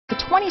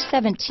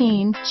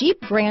2017 Jeep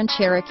Grand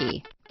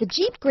Cherokee. The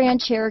Jeep Grand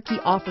Cherokee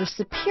offers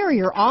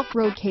superior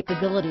off-road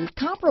capabilities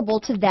comparable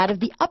to that of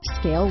the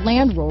upscale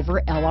Land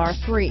Rover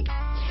LR3.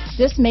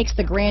 This makes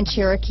the Grand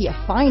Cherokee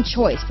a fine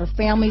choice for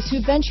families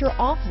who venture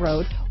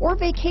off-road or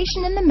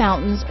vacation in the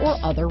mountains or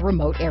other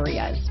remote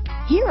areas.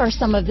 Here are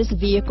some of this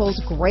vehicle's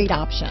great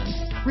options: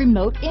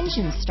 remote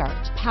engine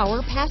start,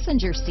 power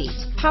passenger seat,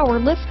 power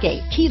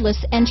liftgate,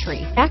 keyless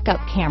entry,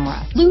 backup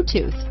camera,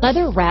 Bluetooth,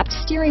 leather-wrapped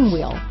steering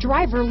wheel,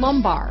 driver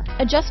lumbar,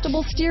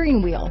 adjustable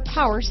steering wheel,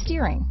 power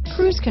steering,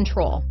 cruise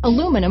control,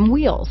 aluminum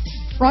wheels,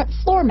 front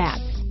floor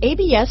mats,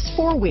 ABS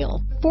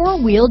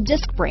four-wheel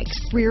disc brakes,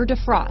 rear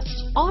defrost,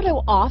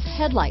 auto-off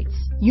headlights,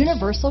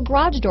 universal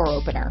garage door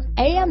opener,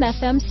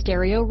 AM/FM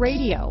stereo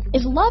radio.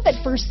 Is love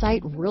at first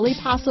sight really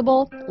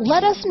possible?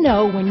 Let us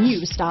know when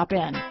you stop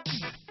in.